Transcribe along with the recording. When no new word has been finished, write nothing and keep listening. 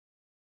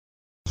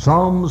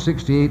Psalm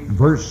 68,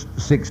 verse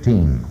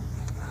 16.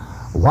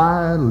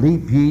 Why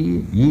leap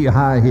ye, ye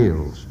high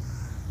hills?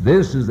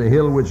 This is the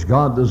hill which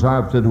God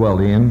desireth to dwell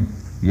in.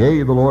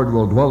 Yea, the Lord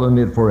will dwell in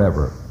it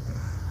forever.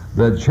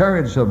 The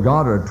chariots of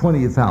God are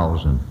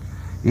 20,000,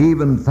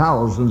 even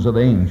thousands of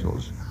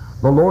angels.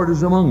 The Lord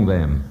is among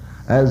them,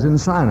 as in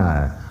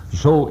Sinai,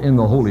 so in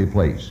the holy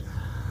place.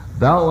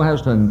 Thou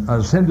hast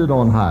ascended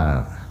on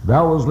high.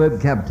 Thou hast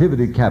led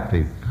captivity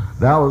captive.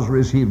 Thou hast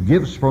received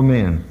gifts from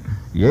men,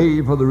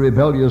 yea, for the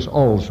rebellious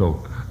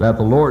also, that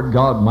the Lord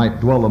God might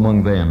dwell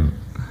among them.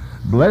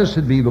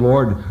 Blessed be the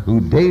Lord, who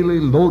daily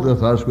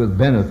loadeth us with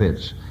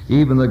benefits,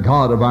 even the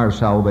God of our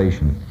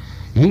salvation.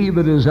 He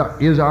that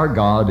is our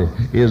God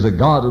is a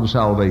God of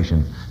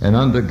salvation, and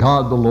unto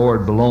God the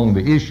Lord belong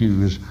the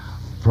issues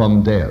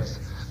from death.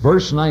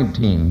 Verse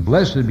 19,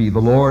 blessed be the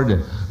Lord,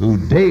 who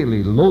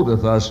daily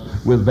loadeth us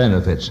with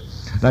benefits.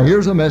 Now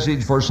here's a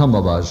message for some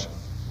of us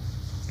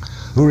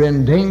who are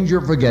in danger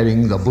of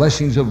forgetting the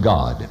blessings of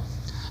God.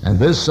 And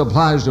this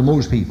applies to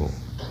most people.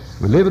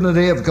 We live in a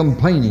day of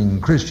complaining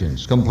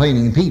Christians,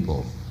 complaining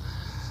people.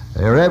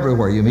 They're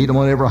everywhere. You meet them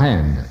on every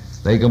hand.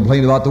 They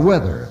complain about the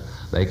weather.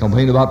 They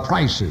complain about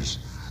prices.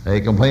 They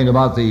complain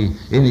about the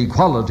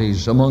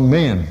inequalities among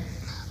men.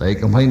 They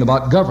complain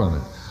about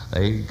government.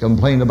 They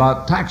complain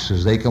about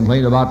taxes. They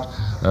complain about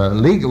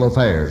legal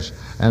affairs.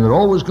 And they're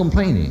always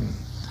complaining.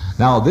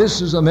 Now this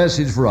is a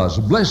message for us.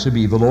 Blessed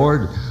be the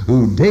Lord,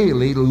 who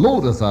daily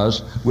loadeth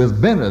us with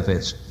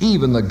benefits,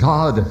 even the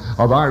God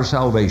of our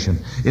salvation.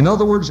 In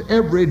other words,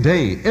 every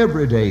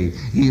day,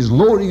 He's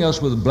loading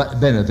us with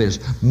benefits,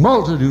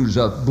 multitudes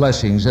of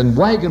blessings, and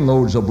wagon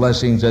loads of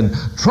blessings, and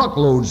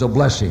truckloads of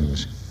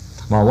blessings.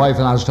 My wife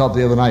and I stopped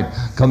the other night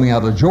coming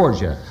out of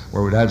Georgia,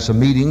 where we'd had some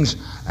meetings,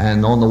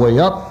 and on the way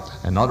up,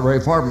 and not very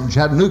far from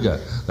Chattanooga,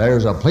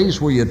 there's a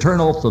place where you turn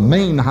off the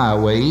main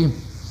highway,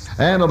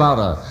 and about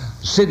a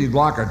city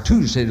block or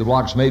 2 city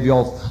blocks maybe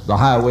off the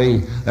highway,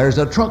 there's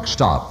a truck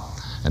stop.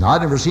 And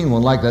I'd never seen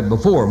one like that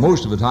before.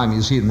 Most of the time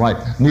you see them right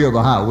near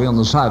the highway, on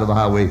the side of the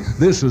highway.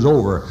 This was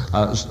over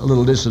a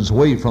little distance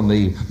away from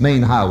the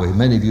main highway.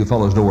 Many of you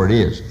fellows know where it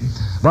is.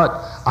 But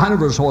I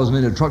never saw as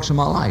many trucks in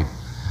my life.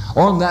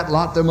 On that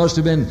lot there must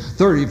have been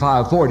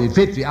 35, 40,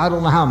 50, I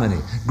don't know how many.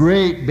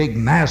 Great, big,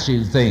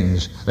 massive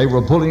things. They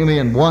were pulling them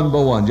in one by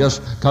one,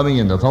 just coming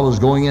in. The fellows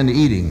going in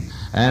eating.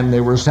 And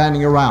they were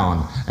standing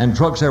around, and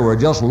trucks there were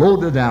just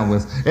loaded down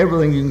with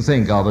everything you can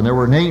think of, and there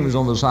were names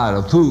on the side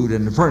of food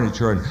and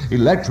furniture and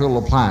electrical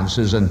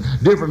appliances and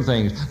different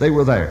things. They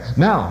were there.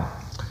 Now,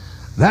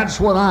 that's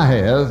what I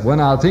have when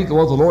I think of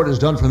what the Lord has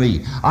done for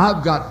me.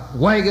 I've got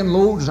wagon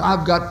loads,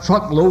 I've got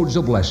truckloads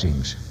of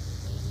blessings.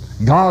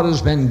 God has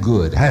been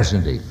good,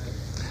 hasn't He?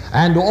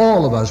 And to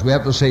all of us, we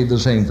have to say the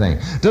same thing.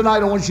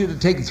 Tonight I want you to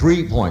take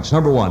 3 points.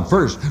 Number one,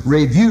 first,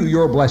 review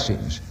your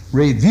blessings.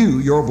 Review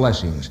your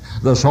blessings.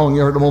 The song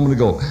you heard a moment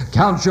ago.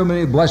 Count your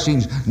many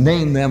blessings,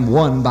 name them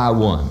one by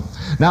one.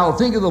 Now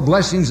think of the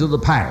blessings of the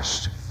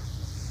past.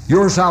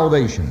 Your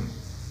salvation.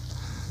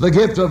 The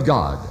gift of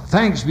God.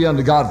 Thanks be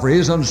unto God for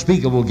His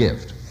unspeakable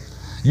gift.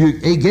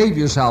 He gave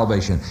you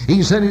salvation.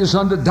 He sent His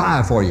Son to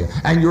die for you.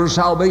 And your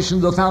salvation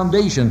is the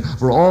foundation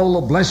for all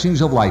the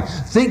blessings of life.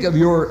 Think of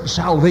your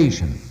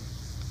salvation.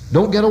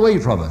 Don't get away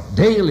from it.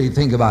 Daily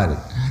think about it.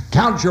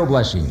 Count your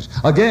blessings.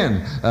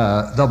 Again,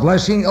 the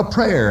blessing of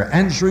prayer,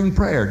 answering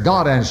prayer.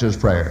 God answers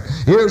prayer.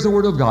 Here's the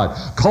word of God.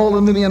 Call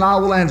unto me, and I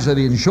will answer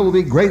thee, and show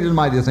thee great and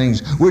mighty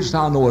things which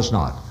thou knowest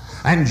not.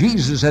 And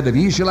Jesus said, if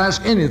ye shall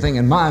ask anything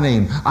in my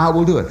name, I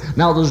will do it.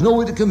 Now, there's no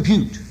way to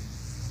compute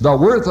the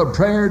worth of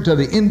prayer to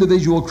the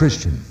individual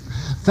Christian.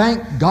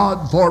 Thank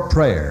God for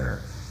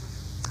prayer.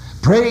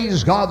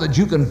 Praise God that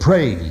you can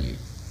pray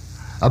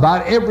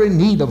about every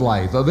need of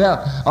life,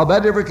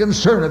 about every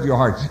concern of your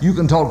heart. You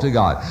can talk to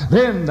God.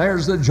 Then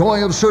there's the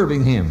joy of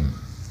serving Him.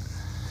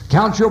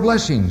 Count your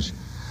blessings.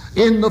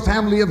 In the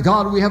family of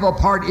God, we have a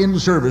part in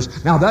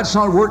service. Now, that's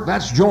not work,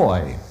 that's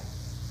joy.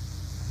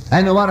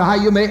 And no matter how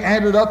you may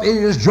add it up, it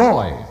is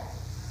joy.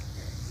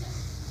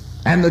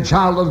 And the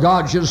child of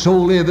God should so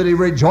live that he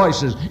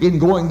rejoices in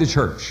going to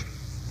church,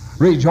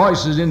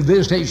 rejoices in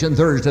visitation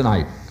Thursday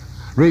night,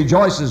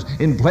 rejoices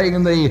in playing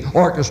in the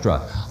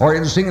orchestra, or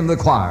in singing in the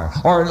choir,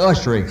 or in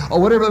ushering, or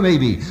whatever it may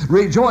be.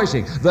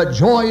 Rejoicing, the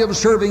joy of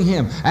serving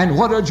Him. And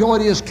what a joy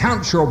it is.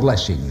 Count your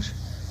blessings.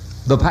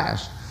 The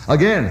past.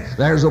 Again,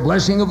 there's a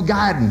blessing of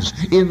guidance.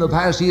 In the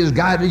past, He has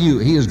guided you.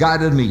 He has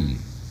guided me.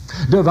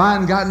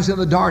 Divine guidance in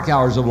the dark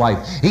hours of life.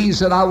 He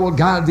said, I will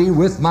guide thee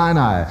with mine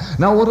eye.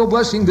 Now, what a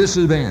blessing this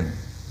has been.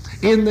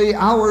 In the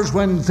hours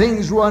when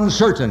things were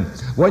uncertain,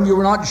 when you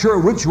were not sure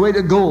which way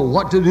to go,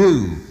 what to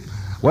do,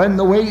 when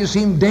the way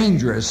seemed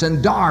dangerous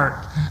and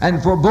dark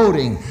and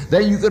foreboding,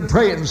 then you could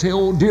pray and say,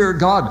 oh, dear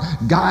God,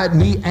 guide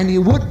me, and He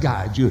would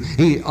guide you.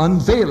 He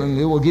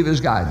unfailingly will give His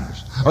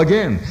guidance.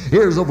 Again,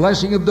 here's a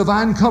blessing of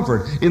divine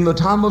comfort in the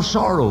time of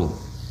sorrow.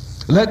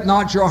 Let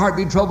not your heart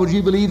be troubled.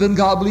 Ye believe in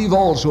God, believe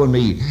also in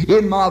me.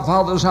 In my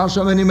Father's house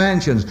are many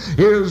mansions.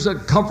 Here's a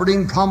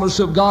comforting promise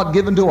of God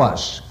given to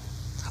us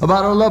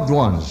about our loved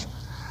ones.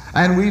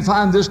 And we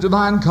find this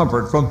divine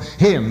comfort from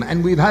Him,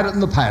 and we've had it in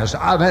the past.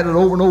 I've had it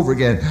over and over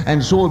again,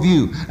 and so have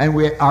you. And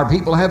our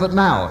people have it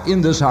now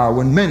in this hour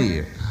when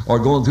many are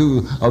going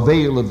through a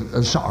veil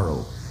of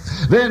sorrow.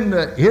 Then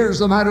here's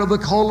the matter of the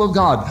call of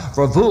God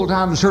for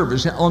full-time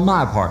service on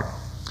my part.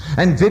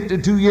 And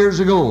 52 years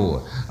ago,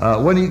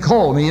 when He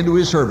called me into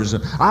His service,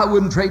 I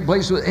wouldn't trade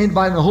place with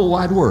anybody in the whole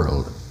wide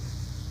world.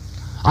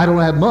 I don't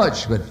have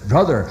much, but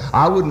brother,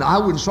 I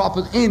wouldn't swap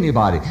with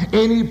anybody,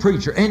 any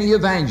preacher, any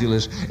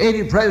evangelist,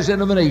 any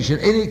president of a nation,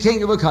 any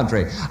king of a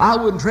country. I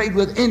wouldn't trade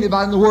with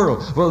anybody in the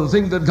world for the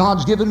thing that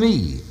God's given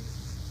me.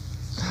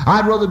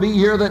 I'd rather be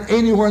here than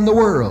anywhere in the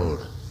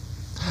world.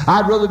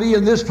 I'd rather be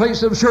in this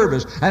place of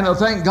service, and I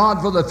thank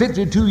God for the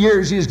 52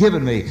 years He's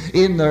given me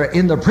in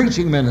the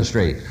preaching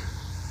ministry,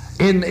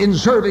 in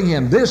serving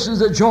Him. This is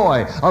the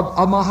joy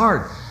of my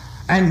heart.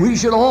 And we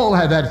should all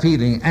have that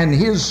feeling. And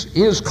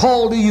His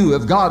call to you,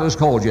 if God has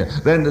called you,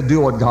 then to do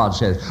what God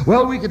says.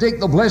 Well, we could take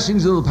the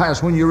blessings of the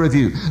past when you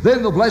review.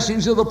 Then the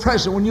blessings of the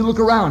present when you look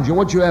around you,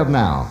 what you have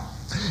now.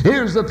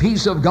 Here's the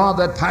peace of God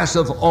that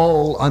passeth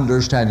all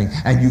understanding.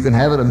 And you can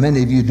have it, and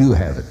many of you do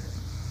have it.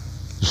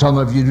 Some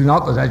of you do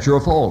not, but that's your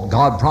fault.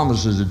 God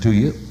promises it to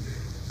you.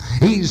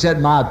 He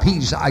said, my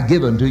peace I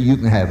give unto you, you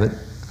can have it.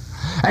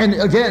 And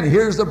again,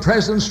 here's the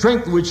present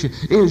strength which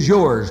is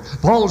yours.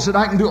 Paul said,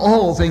 I can do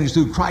all things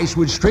through Christ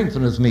which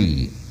strengtheneth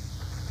me.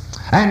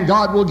 And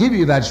God will give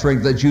you that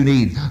strength that you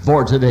need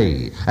for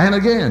today. And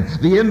again,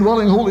 the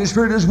indwelling Holy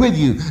Spirit is with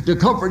you to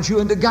comfort you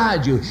and to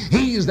guide you.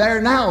 He's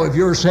there now if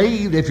you're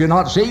saved. If you're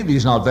not saved,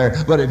 He's not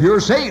there. But if you're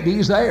saved,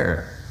 He's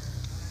there.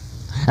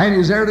 And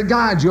He's there to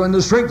guide you and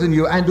to strengthen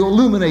you and to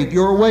illuminate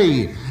your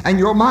way and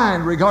your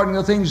mind regarding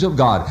the things of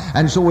God.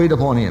 And so wait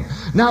upon Him.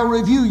 Now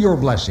review your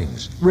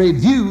blessings.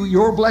 Review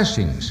your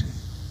blessings.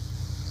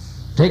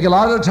 Take a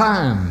lot of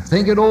time.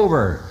 Think it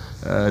over.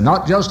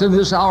 Not just in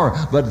this hour,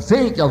 but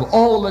think of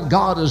all that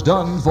God has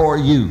done for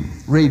you.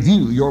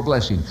 Review your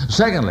blessings.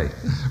 Secondly,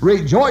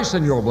 rejoice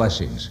in your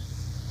blessings.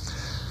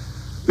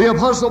 The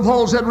Apostle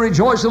Paul said,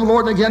 rejoice in the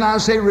Lord. And again I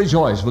say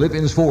rejoice.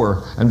 Philippians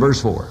 4 and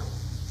verse 4.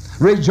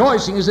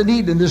 Rejoicing is a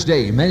need in this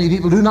day. Many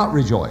people do not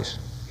rejoice.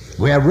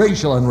 We have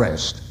racial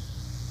unrest.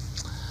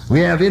 We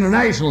have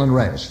international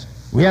unrest.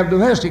 We have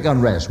domestic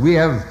unrest. We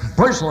have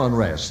personal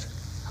unrest.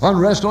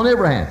 Unrest on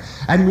every hand.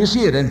 And we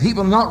see it, and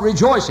people are not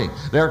rejoicing.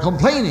 They're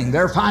complaining.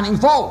 They're finding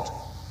fault.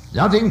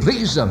 Nothing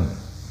pleases them.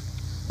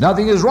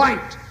 Nothing is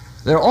right.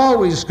 They're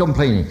always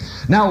complaining.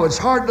 Now, it's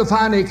hard to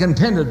find a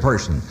contented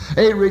person,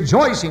 a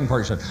rejoicing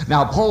person.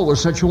 Now, Paul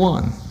was such a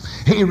one.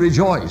 He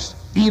rejoiced,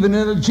 even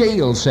in a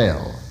jail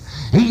cell.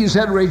 He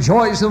said,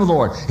 rejoice in the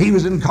Lord. He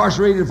was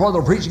incarcerated for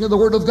the preaching of the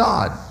Word of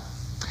God.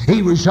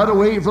 He was shut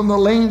away from the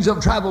lanes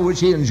of travel which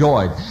he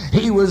enjoyed.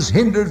 He was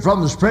hindered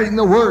from spreading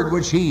the Word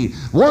which he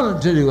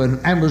wanted to do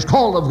and was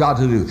called of God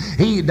to do.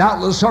 He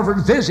doubtless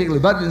suffered physically,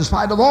 but in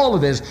spite of all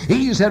of this,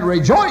 he said,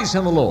 rejoice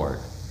in the Lord.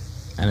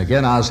 And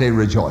again, I say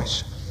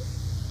rejoice.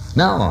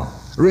 Now,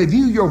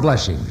 review your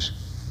blessings.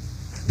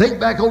 Think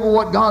back over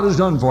what God has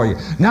done for you.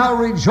 Now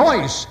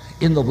rejoice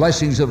in the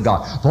blessings of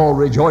God. Paul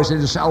rejoiced in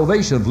his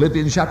salvation.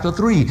 Philippians chapter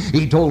 3,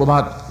 he told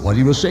about what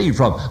he was saved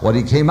from, what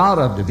he came out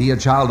of to be a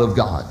child of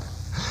God.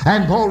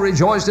 And Paul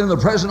rejoiced in the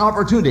present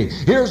opportunity.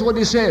 Here's what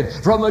he said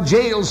from a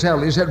jail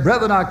cell. He said,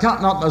 brethren, I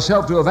count not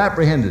myself to have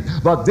apprehended,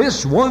 but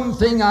this one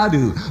thing I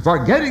do,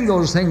 forgetting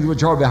those things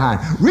which are behind,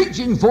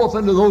 reaching forth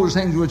unto those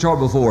things which are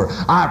before,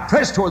 I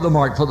press toward the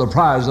mark for the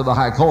prize of the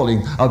high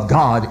calling of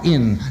God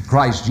in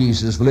Christ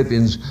Jesus.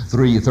 Philippians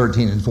 3,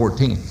 13 and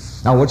 14.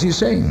 Now what's he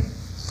saying?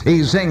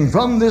 He's saying,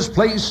 from this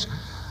place,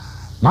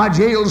 my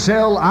jail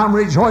cell, I'm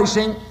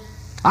rejoicing.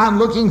 I'm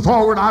looking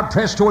forward. I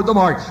press toward the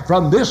mark.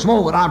 From this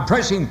moment, I'm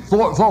pressing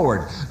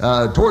forward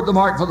toward the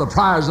mark for the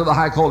prize of the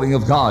high calling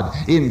of God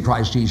in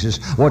Christ Jesus.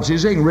 What's he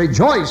saying?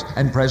 Rejoice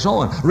and press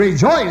on.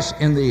 Rejoice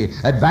in the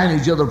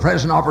advantage of the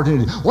present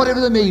opportunity, whatever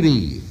that may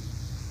be.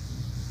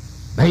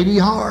 May be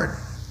hard.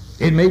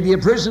 It may be a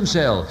prison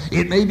cell.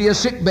 It may be a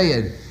sick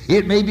bed.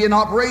 It may be an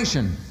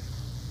operation.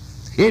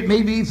 It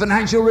may be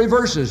financial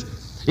reverses.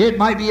 It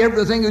might be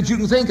everything that you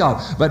can think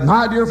of. But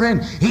my dear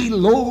friend, He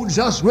loads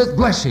us with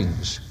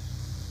blessings.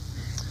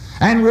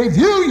 And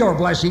review your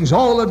blessings,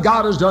 all that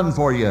God has done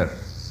for you.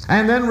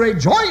 And then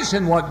rejoice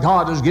in what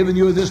God has given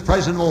you at this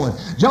present moment.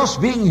 Just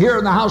being here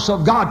in the house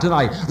of God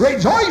tonight,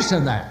 rejoice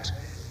in that.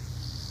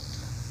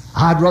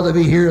 I'd rather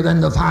be here than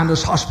the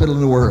finest hospital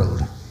in the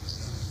world.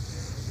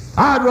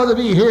 I'd rather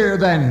be here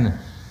than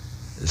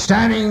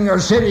standing or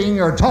sitting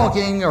or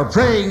talking or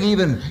praying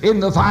even in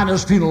the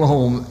finest funeral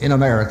home in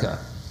America.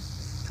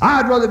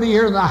 I'd rather be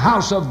here in the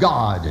house of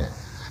God.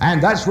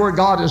 And that's where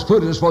God has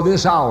put us for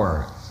this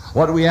hour.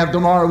 What do we have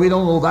tomorrow? We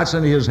don't know. That's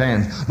in His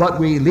hands. But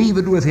we leave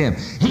it with Him.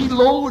 He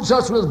loads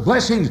us with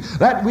blessings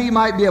that we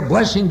might be a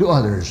blessing to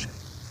others.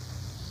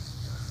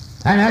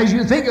 And as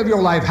you think of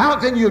your life, how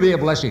can you be a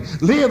blessing?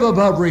 Live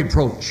above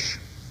reproach.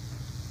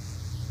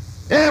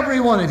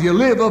 Every one of you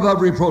live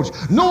above reproach.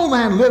 No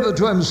man liveth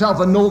to himself,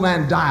 and no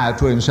man dieth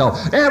to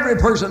himself. Every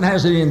person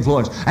has an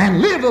influence.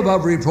 And live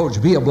above reproach.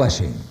 Be a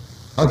blessing.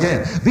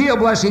 Again, be a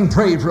blessing,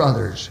 pray for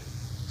others.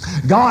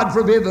 God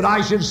forbid that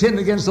I should sin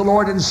against the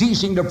Lord in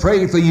ceasing to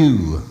pray for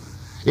you.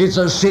 It's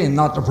a sin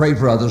not to pray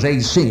for others, a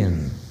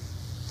sin.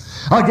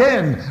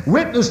 Again,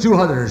 witness to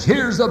others.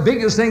 Here's the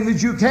biggest thing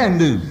that you can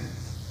do.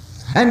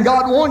 And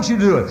God wants you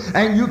to do it.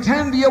 And you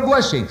can be a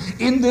blessing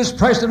in this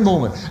present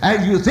moment.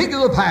 As you think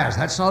of the past,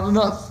 that's not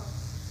enough.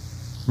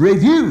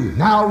 Review.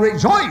 Now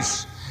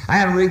rejoice.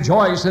 And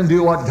rejoice and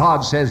do what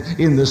God says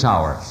in this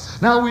hour.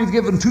 Now we've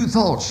given two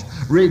thoughts.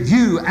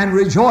 Review and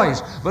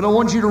rejoice. But I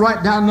want you to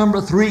write down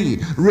number 3.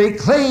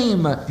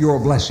 Reclaim your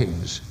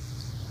blessings.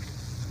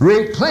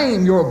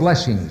 Reclaim your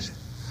blessings.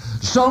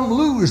 Some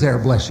lose their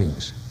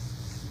blessings.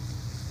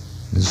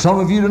 And some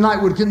of you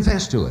tonight would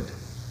confess to it.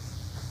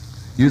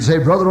 You'd say,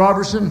 Brother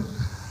Roberson,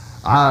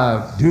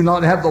 I do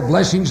not have the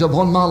blessings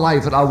upon my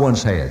life that I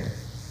once had.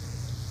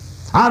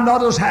 I'm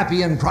not as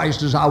happy in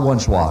Christ as I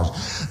once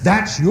was.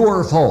 That's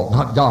your fault,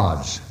 not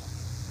God's.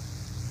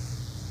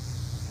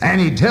 And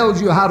He tells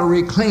you how to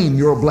reclaim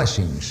your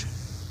blessings,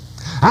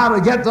 how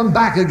to get them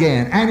back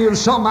again. And if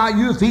somehow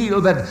you feel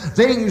that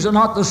things are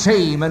not the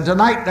same, and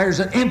tonight there's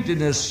an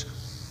emptiness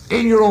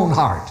in your own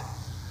heart,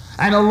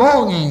 and a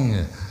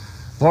longing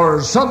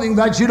for something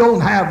that you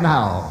don't have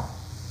now,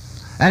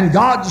 and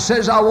God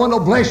says, I want to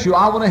bless you,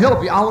 I want to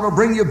help you, I want to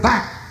bring you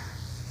back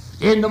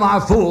into my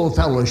full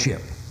fellowship.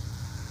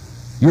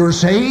 You're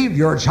saved,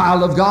 you're a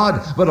child of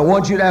God, but I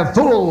want you to have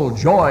full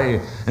joy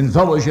and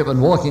fellowship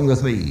and walking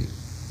with me.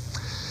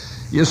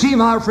 You see,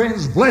 my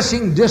friends,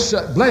 blessings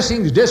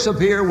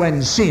disappear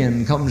when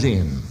sin comes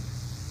in.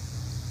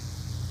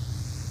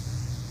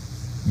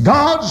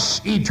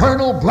 God's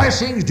eternal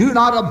blessings do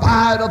not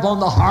abide upon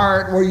the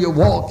heart where you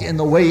walk in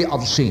the way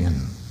of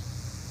sin.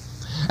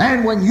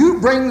 And when you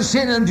bring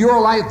sin into your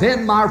life,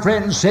 then, my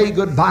friends, say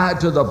goodbye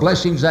to the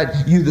blessings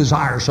that you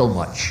desire so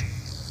much.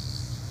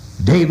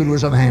 David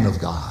was a man of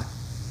God,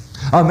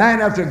 a man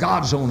after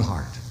God's own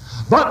heart.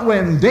 But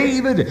when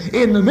David,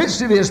 in the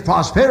midst of his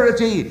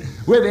prosperity,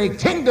 with a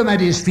kingdom at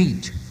his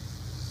feet,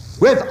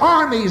 with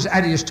armies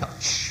at his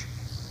touch,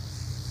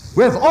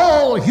 with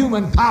all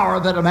human power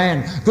that a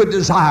man could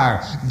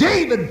desire,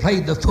 David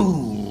played the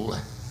fool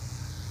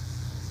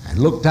and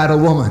looked at a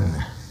woman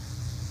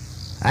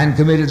and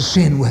committed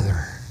sin with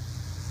her,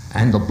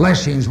 and the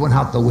blessings went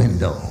out the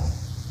window.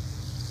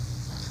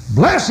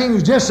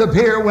 Blessings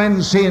disappear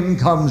when sin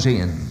comes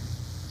in.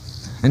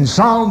 And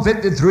Psalm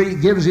 53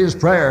 gives his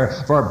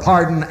prayer for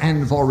pardon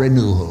and for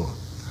renewal.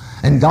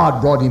 And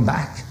God brought him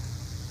back.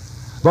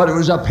 But it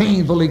was a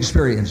painful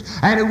experience.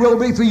 And it will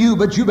be for you,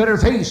 but you better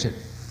face it.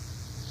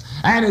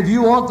 And if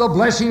you want the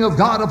blessing of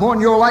God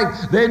upon your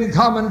life, then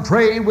come and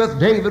pray with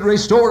David,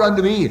 restore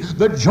unto me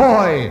the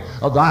joy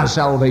of thy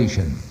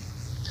salvation.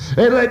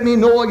 And let me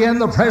know again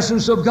the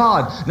presence of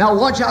God. Now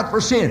watch out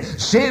for sin.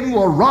 Sin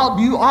will rob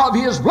you of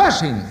His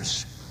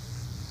blessings.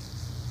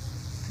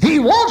 He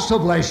wants to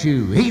bless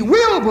you. He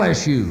will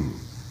bless you.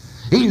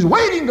 He's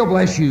waiting to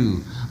bless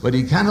you. But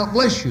He cannot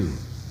bless you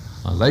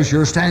unless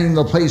you're standing in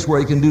the place where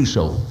He can do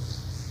so.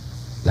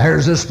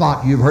 There's a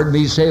spot. You've heard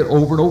me say it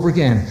over and over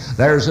again.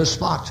 There's a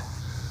spot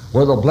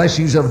where the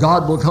blessings of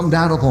God will come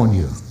down upon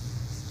you.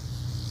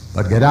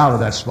 But get out of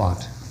that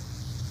spot.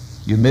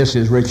 You miss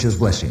His richest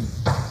blessing.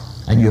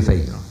 And you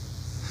fail.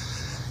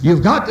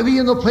 You've got to be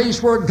in the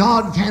place where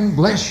God can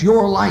bless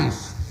your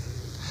life.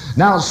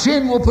 Now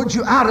sin will put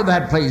you out of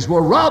that place,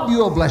 will rob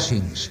you of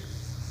blessings.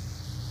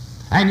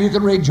 And you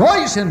can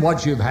rejoice in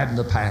what you've had in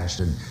the past,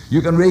 and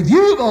you can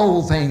review the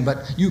whole thing,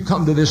 but you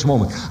come to this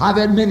moment. I've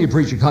had many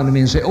preachers come to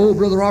me and say, oh,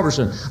 Brother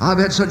Roberson, I've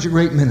had such a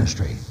great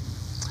ministry.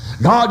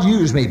 God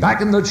used me.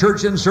 Back in the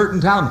church in a certain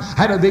town,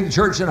 had a big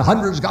church and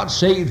hundreds got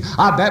saved.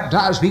 I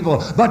baptized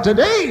people. But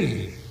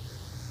today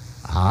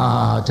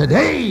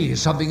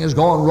something has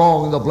gone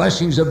wrong and the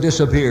blessings have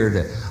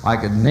disappeared. I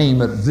could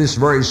name at this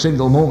very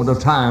single moment of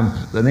time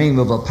the name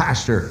of a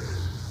pastor,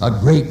 a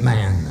great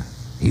man.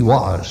 He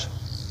was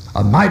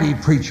a mighty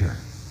preacher.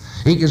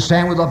 He could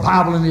stand with a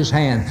Bible in his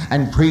hand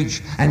and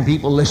preach, and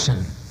people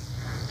listened.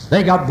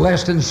 They got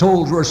blessed and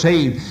souls were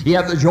saved. He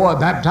had the joy of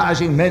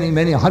baptizing many,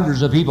 many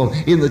hundreds of people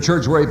in the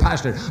church where he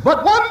pastored.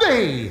 But one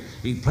day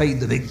he played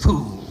the big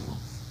fool.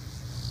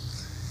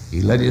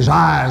 He let his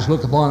eyes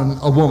look upon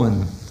a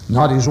woman,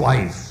 not his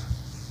wife.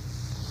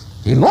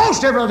 He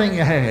lost everything he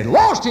had,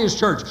 lost his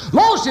church,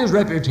 lost his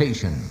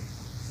reputation.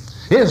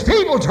 His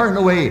people turned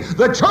away.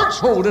 The church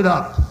folded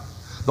up.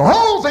 The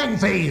whole thing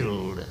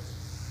failed.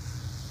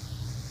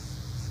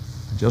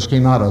 I just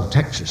came out of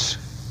Texas.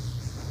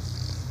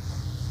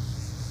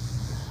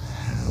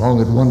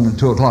 Along at 1 and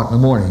 2 o'clock in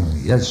the morning,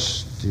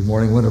 yesterday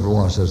morning, whenever it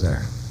was, I was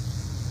there.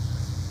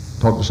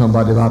 Talked to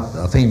somebody about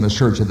a famous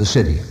church of the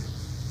city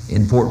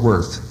in Fort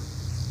Worth.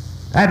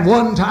 At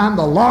one time,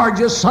 the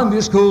largest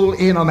Sunday school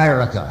in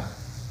America.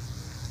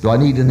 Do I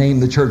need to name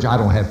the church? I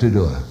don't have to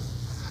do it.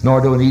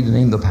 Nor do I need to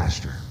name the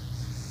pastor.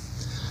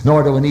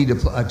 Nor do I need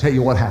to tell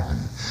you what happened.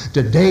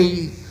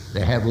 Today,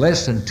 they have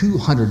less than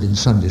 200 in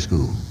Sunday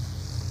school.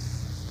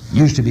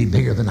 Used to be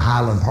bigger than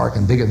Highland Park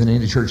and bigger than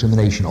any church in the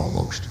nation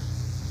almost.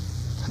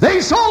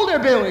 They sold their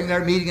building.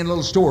 They're meeting in a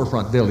little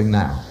storefront building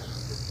now.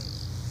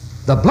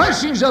 The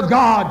blessings of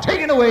God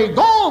taken away,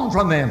 gone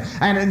from them.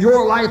 And in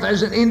your life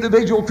as an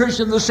individual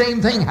Christian, the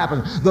same thing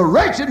happens. The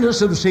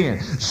wretchedness of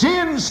sin.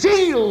 Sin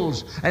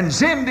steals, and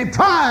sin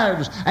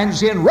deprives, and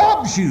sin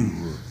robs you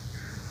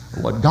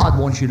of what God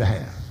wants you to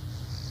have.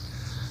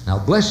 Now,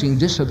 blessings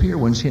disappear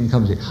when sin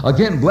comes in.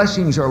 Again,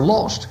 blessings are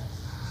lost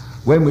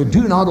when we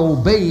do not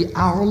obey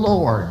our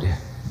Lord.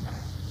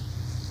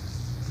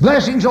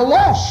 Blessings are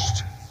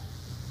lost.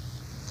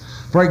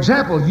 For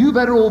example, you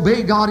better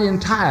obey God in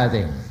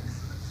tithing.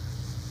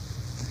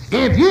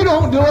 If you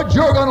don't do it,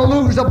 you're going to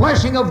lose the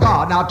blessing of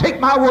God. Now,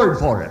 take my word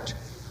for it.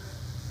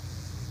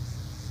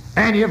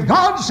 And if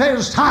God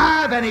says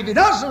tithe, and if He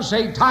doesn't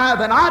say tithe,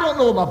 then I don't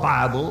know the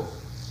Bible.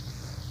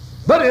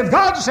 But if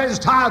God says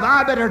tithe,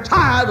 I better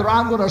tithe or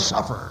I'm going to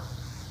suffer.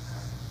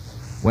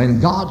 When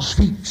God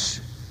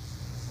speaks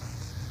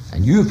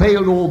and you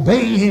fail to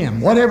obey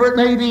Him, whatever it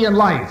may be in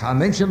life, I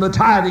mentioned the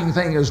tithing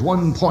thing as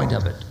one point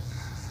of it,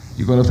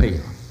 you're going to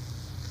fail.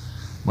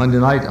 Monday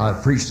night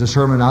I preached a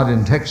sermon out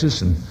in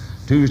Texas, and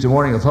Tuesday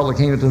morning a fellow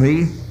came to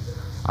me.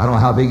 I don't know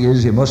how big he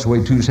is. He must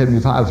weigh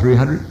 275,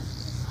 300.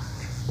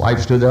 Wife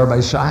stood there by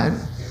his side.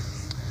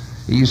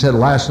 He said,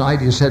 last night,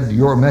 he said,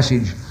 your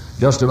message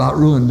just about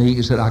ruined me.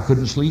 He said, I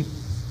couldn't sleep.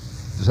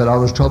 He said, I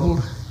was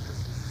troubled.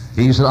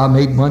 He said, I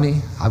made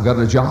money. I've got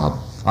a job.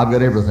 I've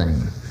got everything.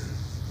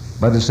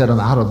 But he said, I'm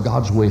out of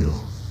God's will.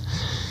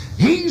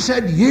 He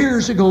said,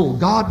 years ago,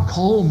 God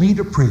called me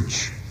to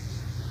preach.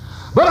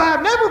 But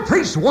I've never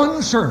preached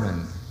one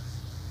sermon.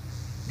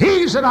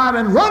 He said, I've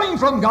been running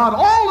from God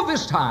all of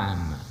this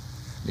time.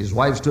 His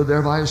wife stood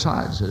there by his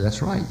side and said,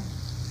 that's right.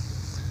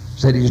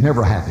 Said he's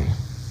never happy.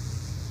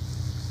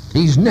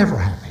 He's never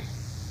happy.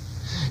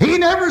 He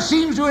never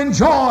seems to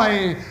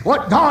enjoy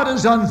what God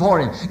has done for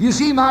him. You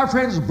see, my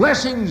friends,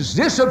 blessings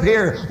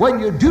disappear when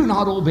you do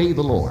not obey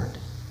the Lord.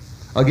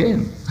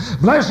 Again,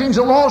 blessings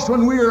are lost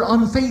when we are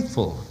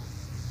unfaithful.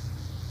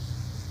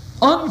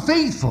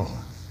 Unfaithful.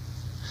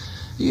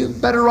 You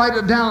better write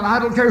it down. I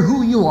don't care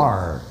who you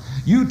are.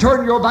 You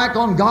turn your back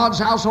on God's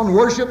house on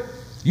worship.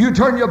 You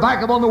turn your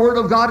back upon the Word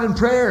of God in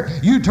prayer.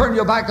 You turn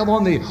your back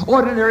upon the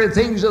ordinary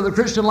things of the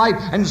Christian life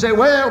and say,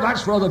 well,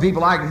 that's for other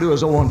people. I can do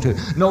as I want to.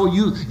 No,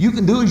 you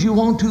can do as you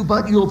want to,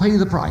 but you'll pay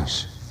the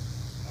price.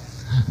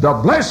 The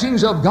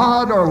blessings of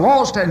God are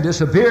lost and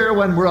disappear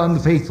when we're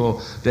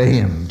unfaithful to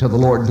Him, to the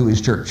Lord, and to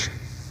His church.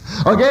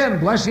 Again,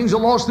 blessings are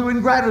lost through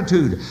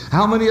ingratitude.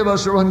 How many of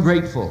us are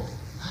ungrateful?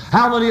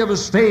 How many of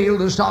us fail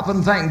to stop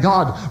and thank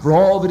God for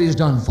all that He's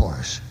done for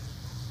us?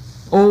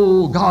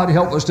 Oh, God,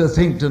 help us to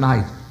think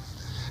tonight.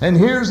 And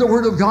here's the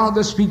Word of God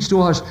that speaks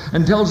to us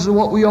and tells us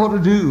what we ought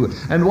to do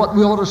and what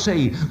we ought to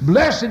say.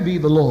 Blessed be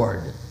the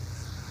Lord,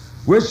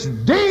 which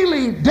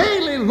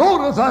daily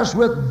loadeth us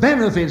with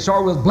benefits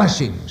or with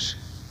blessings.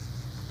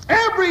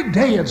 Every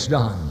day it's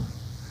done.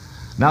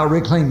 Now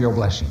reclaim your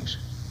blessings.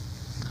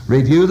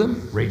 Review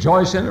them,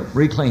 rejoice in them,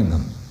 reclaim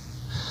them.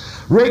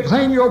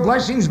 Reclaim your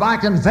blessings by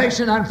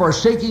confession and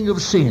forsaking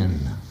of sin.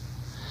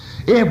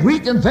 If we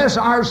confess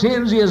our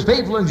sins, He is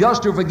faithful and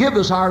just to forgive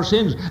us our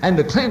sins and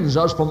to cleanse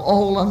us from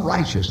all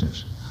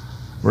unrighteousness.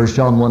 1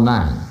 John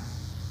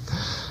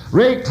 1:9.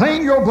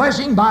 Reclaim your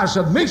blessing by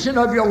submission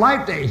of your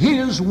life to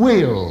His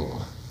will.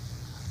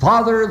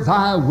 Father,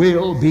 Thy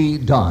will be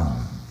done.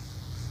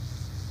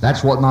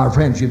 That's what my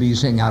friend should be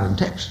singing out in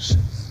Texas.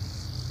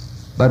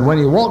 But when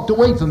he walked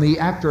away from me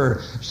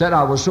after said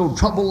I was so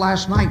troubled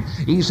last night,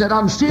 he said,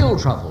 I'm still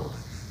troubled.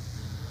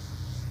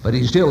 But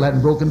he still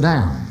hadn't broken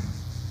down.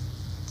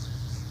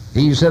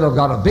 He said, I've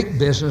got a big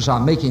business.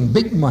 I'm making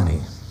big money.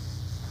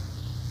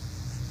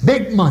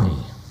 Big money.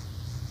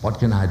 What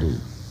can I do?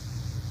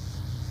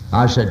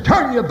 I said,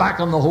 turn your back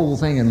on the whole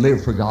thing and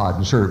live for God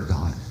and serve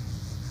God.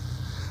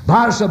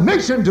 By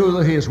submission to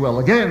His will.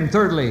 Again,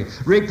 thirdly,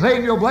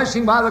 reclaim your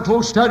blessing by the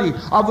close study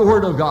of the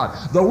Word of God.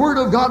 The Word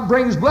of God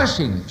brings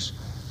blessings.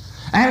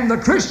 And the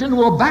Christian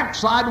will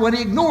backslide when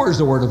he ignores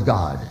the Word of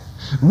God.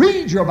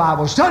 Read your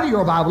Bible, study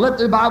your Bible, let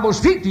the Bible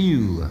speak to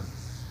you,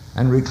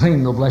 and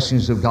reclaim the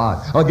blessings of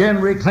God. Again,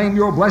 reclaim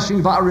your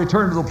blessings by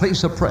return to the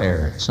place of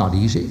prayer. It's not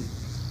easy.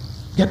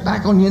 Get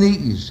back on your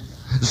knees.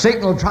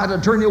 Satan will try to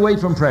turn you away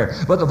from prayer,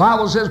 but the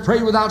Bible says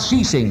pray without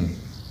ceasing.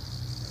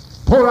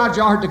 Pour out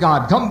your heart to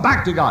God. Come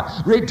back to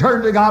God.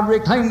 Return to God.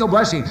 Reclaim the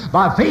blessing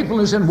by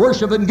faithfulness in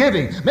worship and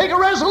giving. Make a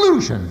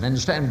resolution and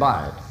stand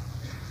by it.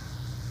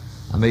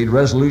 I made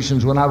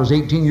resolutions when I was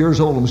 18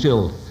 years old. I'm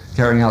still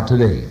carrying out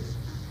today.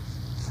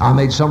 I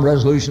made some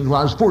resolutions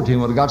when I was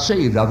 14 when I got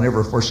saved. I've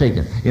never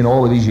forsaken in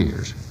all of these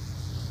years.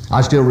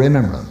 I still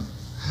remember them.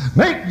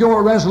 Make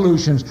your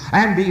resolutions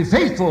and be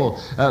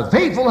faithful,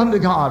 faithful unto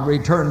God.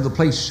 Return to the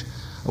place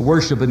of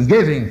worship and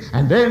giving.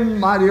 And then,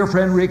 my dear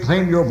friend,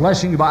 reclaim your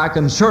blessing by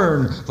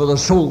concern for the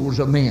souls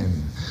of men.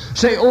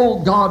 Say,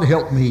 oh God,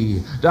 help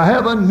me to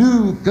have a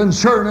new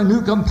concern, a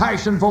new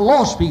compassion for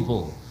lost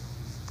people,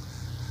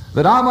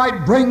 that I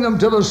might bring them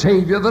to the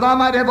Savior, that I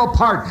might have a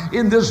part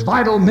in this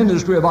vital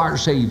ministry of our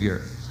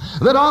Savior,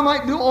 that I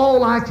might do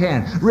all I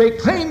can.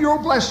 Reclaim your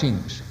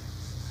blessings.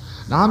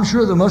 Now, I'm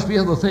sure there must be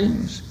other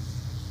things,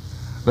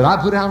 but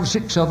I put down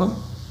 6 of them.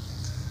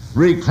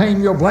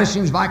 Reclaim your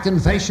blessings by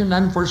confession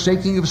and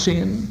forsaking of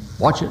sin.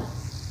 Watch it.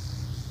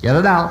 Get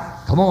it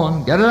out. Come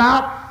on, get it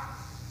out.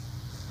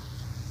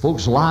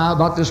 Folks lie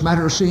about this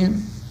matter of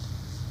sin.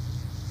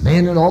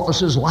 Men in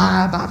offices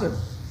lie about it.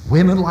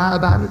 Women lie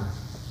about it.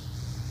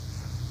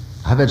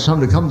 I've had some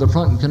to come to the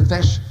front and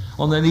confess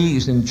on their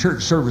knees in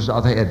church service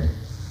I've had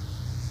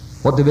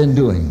what they've been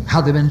doing, how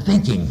they've been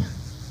thinking.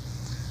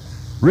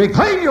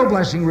 Reclaim your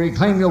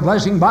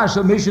blessing by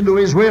submission to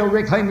His will.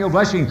 Reclaim your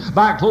blessing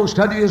by close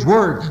study of His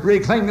Word.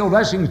 Reclaim your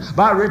blessings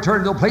by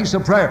return to the place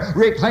of prayer.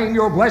 Reclaim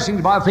your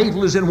blessings by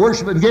faithfulness in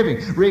worship and giving.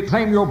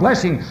 Reclaim your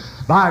blessing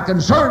by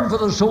concern for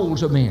the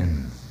souls of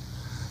men.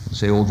 And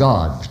say, oh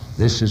God,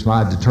 this is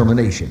my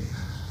determination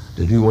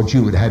to do what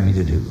you would have me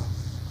to do.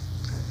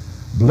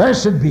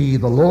 Blessed be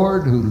the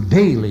Lord who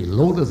daily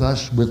loadeth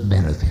us with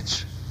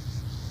benefits.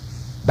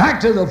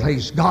 Back to the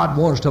place. God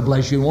wants to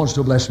bless you, wants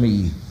to bless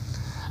me.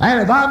 And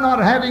if I'm not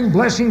having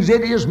blessings,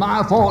 it is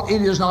my fault.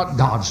 It is not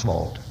God's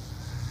fault.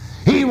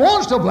 He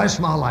wants to bless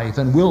my life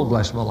and will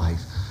bless my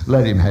life.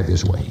 Let Him have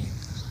His way.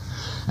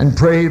 And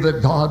pray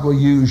that God will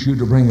use you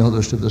to bring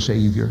others to the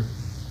Savior.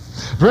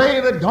 Pray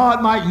that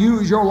God might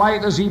use your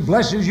life as He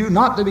blesses you,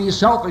 not to be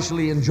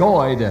selfishly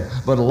enjoyed,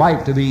 but a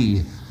life to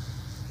be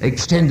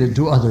extended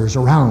to others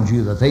around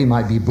you, that they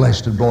might be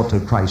blessed and brought to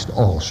Christ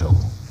also.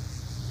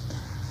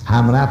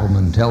 Hyman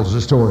Appleman tells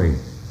a story.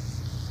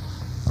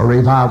 A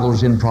revival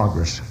is in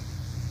progress.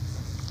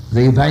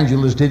 The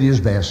evangelist did his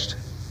best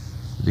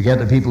to get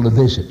the people to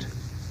visit,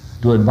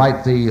 to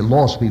invite the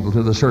lost people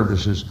to the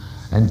services,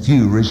 and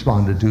few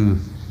responded to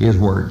his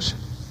words.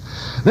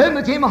 Then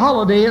there came a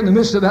holiday in the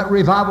midst of that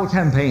revival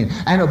campaign,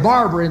 and a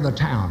barber in the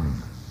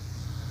town,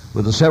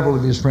 with several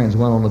of his friends,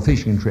 went on a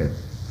fishing trip.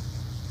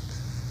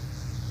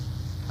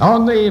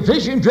 On the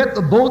fishing trip,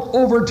 the boat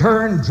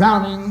overturned,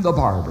 drowning the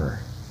barber.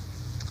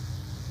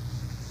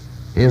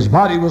 His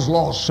body was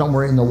lost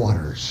somewhere in the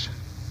waters.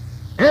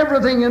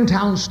 Everything in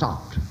town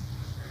stopped.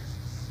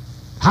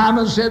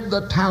 Hyman said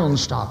the town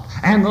stopped,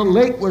 and the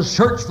lake was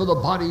searched for the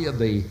body of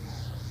the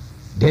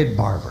dead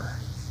barber.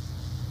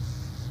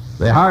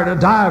 They hired a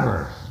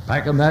diver.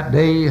 Back in that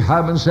day,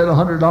 Hyman said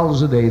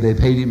 $100 a day they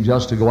paid him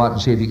just to go out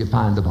and see if he could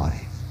find the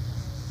body.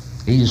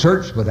 He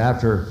searched, but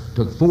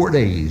took 4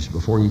 days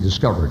before he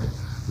discovered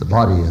the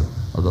body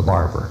of the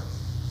barber.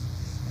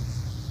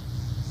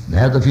 They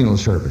had the funeral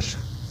service.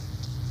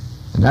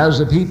 And as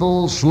the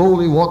people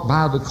slowly walked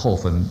by the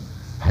coffin,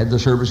 had the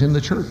service in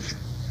the church.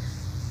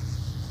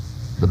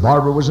 The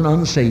barber was an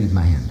unsaved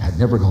man, had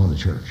never gone to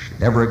church,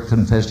 never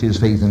confessed his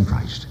faith in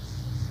Christ.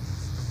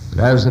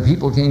 But as the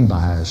people came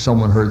by,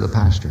 someone heard the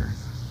pastor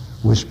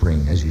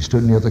whispering as he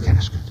stood near the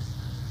casket.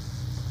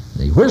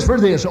 They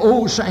whispered this,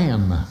 "Oh,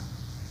 Sam,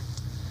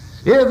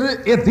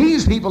 if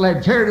these people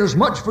had cared as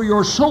much for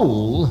your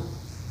soul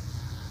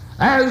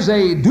as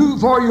they do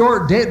for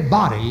your dead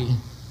body,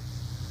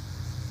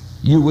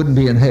 you wouldn't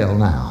be in hell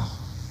now."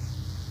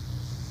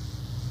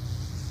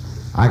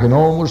 I can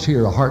almost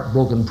hear a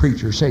heartbroken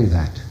preacher say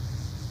that.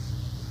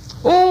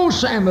 "Oh,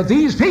 Sam, if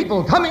these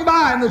people coming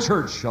by in the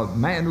church, a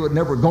man who had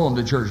never gone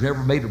to church,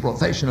 never made a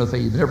profession of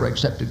faith, never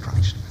accepted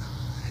Christ,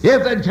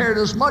 if they'd cared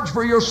as much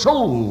for your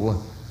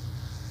soul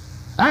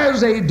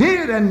as they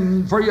did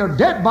and for your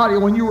dead body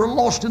when you were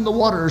lost in the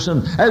waters,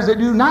 and as they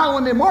do now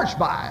when they march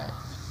by,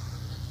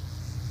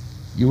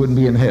 you wouldn't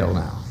be in hell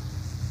now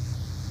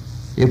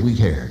if we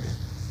cared."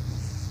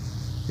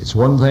 It's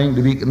one thing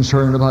to be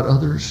concerned about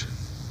others,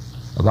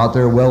 about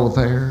their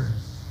welfare,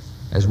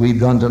 as we've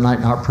done tonight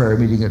in our prayer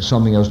meeting. It's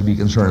something else to be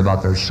concerned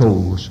about their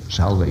soul's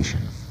salvation.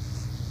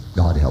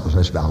 God help us.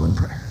 Let's bow in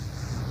prayer.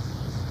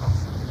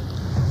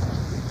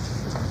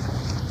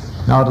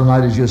 Now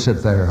tonight, as you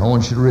sit there, I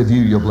want you to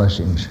review your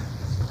blessings.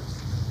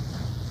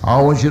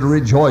 I want you to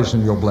rejoice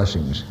in your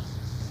blessings.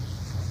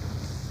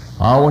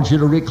 I want you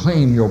to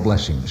reclaim your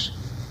blessings.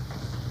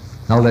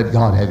 Now let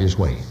God have His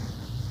way.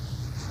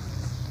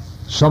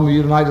 Some of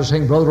you tonight are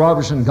saying, "Brother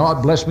Roberson,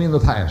 God blessed me in the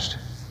past,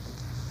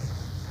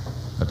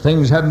 but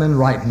things haven't been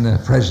right in the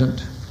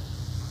present.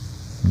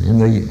 In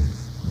the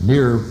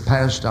near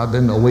past, I've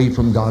been away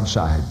from God's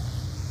side."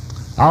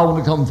 I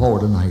want to come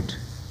forward tonight.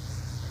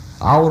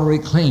 I want to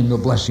reclaim the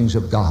blessings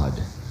of God.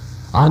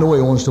 I know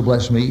He wants to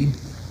bless me,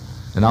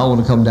 and I want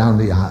to come down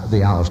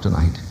the aisles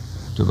tonight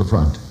to the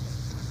front.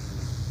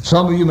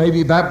 Some of you may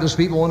be Baptist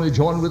people, want to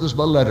join with us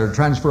by letter,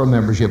 transfer a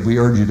membership. We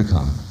urge you to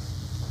come.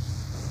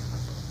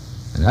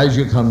 And as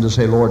you come to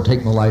say, "Lord,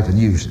 take my life and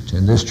use it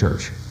in this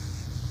church."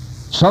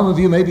 Some of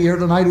you may be here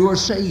tonight who are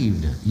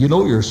saved. You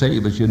know you're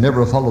saved, but you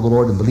never follow the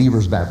Lord in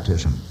believer's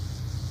baptism.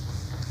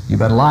 You've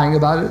been lying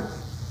about it.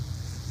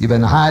 You've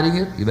been hiding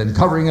it. You've been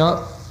covering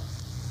up.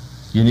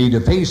 You need to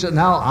face it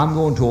now. I'm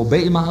going to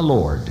obey my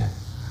Lord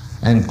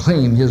and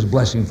claim His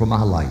blessing for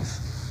my life.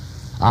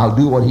 I'll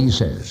do what He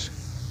says.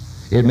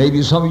 It may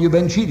be some of you have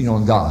been cheating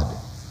on God.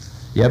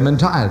 You haven't been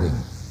tithing.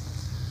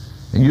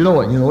 And you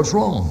know it. You know it's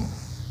wrong.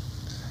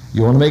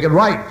 You want to make it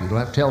right. You don't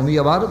have to tell me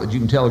about it, but you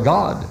can tell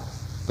God.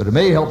 But it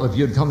may help if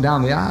you'd come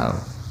down the aisle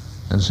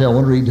and say, I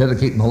want to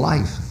rededicate my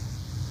life.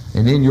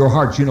 And in your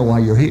heart, you know why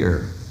you're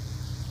here.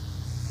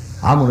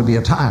 I'm going to be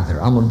a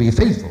tither. I'm going to be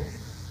faithful.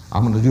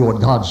 I'm going to do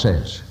what God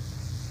says.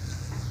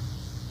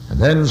 And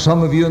then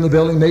some of you in the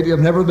building maybe have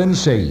never been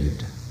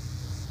saved.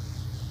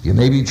 You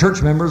may be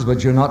church members,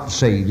 but you're not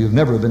saved. You've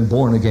never been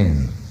born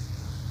again.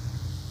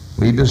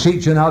 We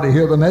beseech you now to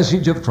hear the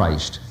message of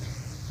Christ.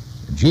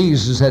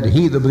 Jesus said,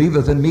 he that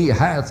believeth in me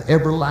hath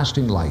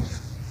everlasting life.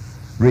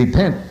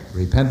 Repent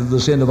of the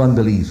sin of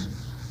unbelief.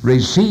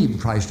 Receive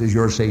Christ as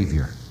your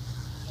Savior.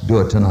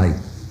 Do it tonight.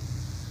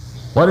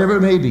 Whatever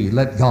it may be,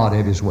 let God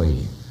have his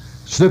way.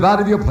 Slip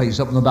out of your place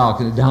up in the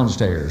balcony,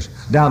 downstairs,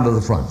 down to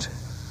the front.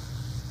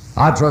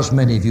 I trust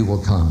many of you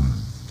will come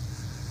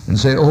and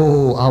say,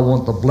 oh, I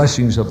want the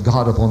blessings of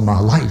God upon my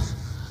life.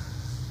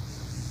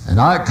 And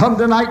I come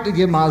tonight to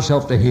give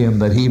myself to him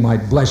that he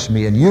might bless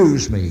me and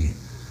use me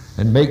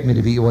and make me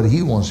to be what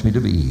he wants me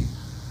to be.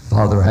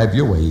 Father, have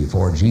your way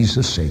for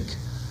Jesus' sake.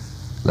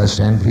 Let's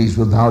stand, please,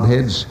 with bowed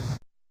heads.